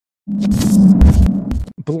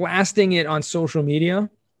Blasting it on social media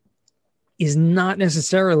is not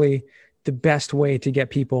necessarily the best way to get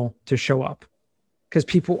people to show up, because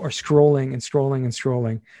people are scrolling and scrolling and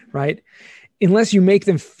scrolling, right? Unless you make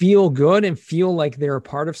them feel good and feel like they're a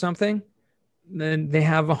part of something, then they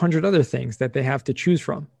have 100 other things that they have to choose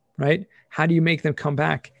from, right? How do you make them come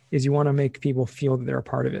back is you want to make people feel that they're a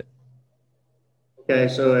part of it. Okay,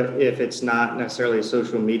 so if it's not necessarily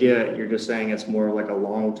social media, you're just saying it's more like a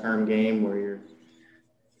long-term game where you're...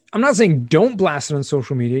 I'm not saying don't blast it on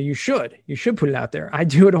social media. You should put it out there. I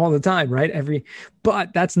do it all the time, right?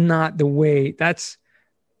 But that's not the way. That's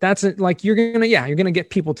like, you're going to get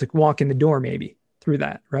people to walk in the door maybe through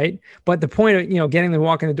that, right? But the point of, getting them to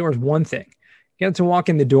walk in the door is one thing. Get them to walk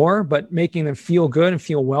in the door, but making them feel good and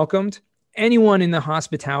feel welcomed. Anyone in the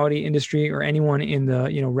hospitality industry or anyone in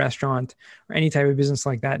the, restaurant or any type of business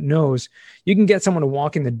like that knows you can get someone to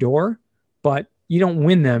walk in the door, but you don't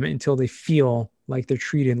win them until they feel like they're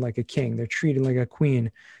treated like a king. They're treated like a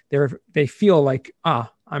queen. They feel like, I'm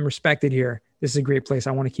respected here. This is a great place.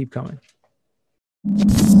 I want to keep coming.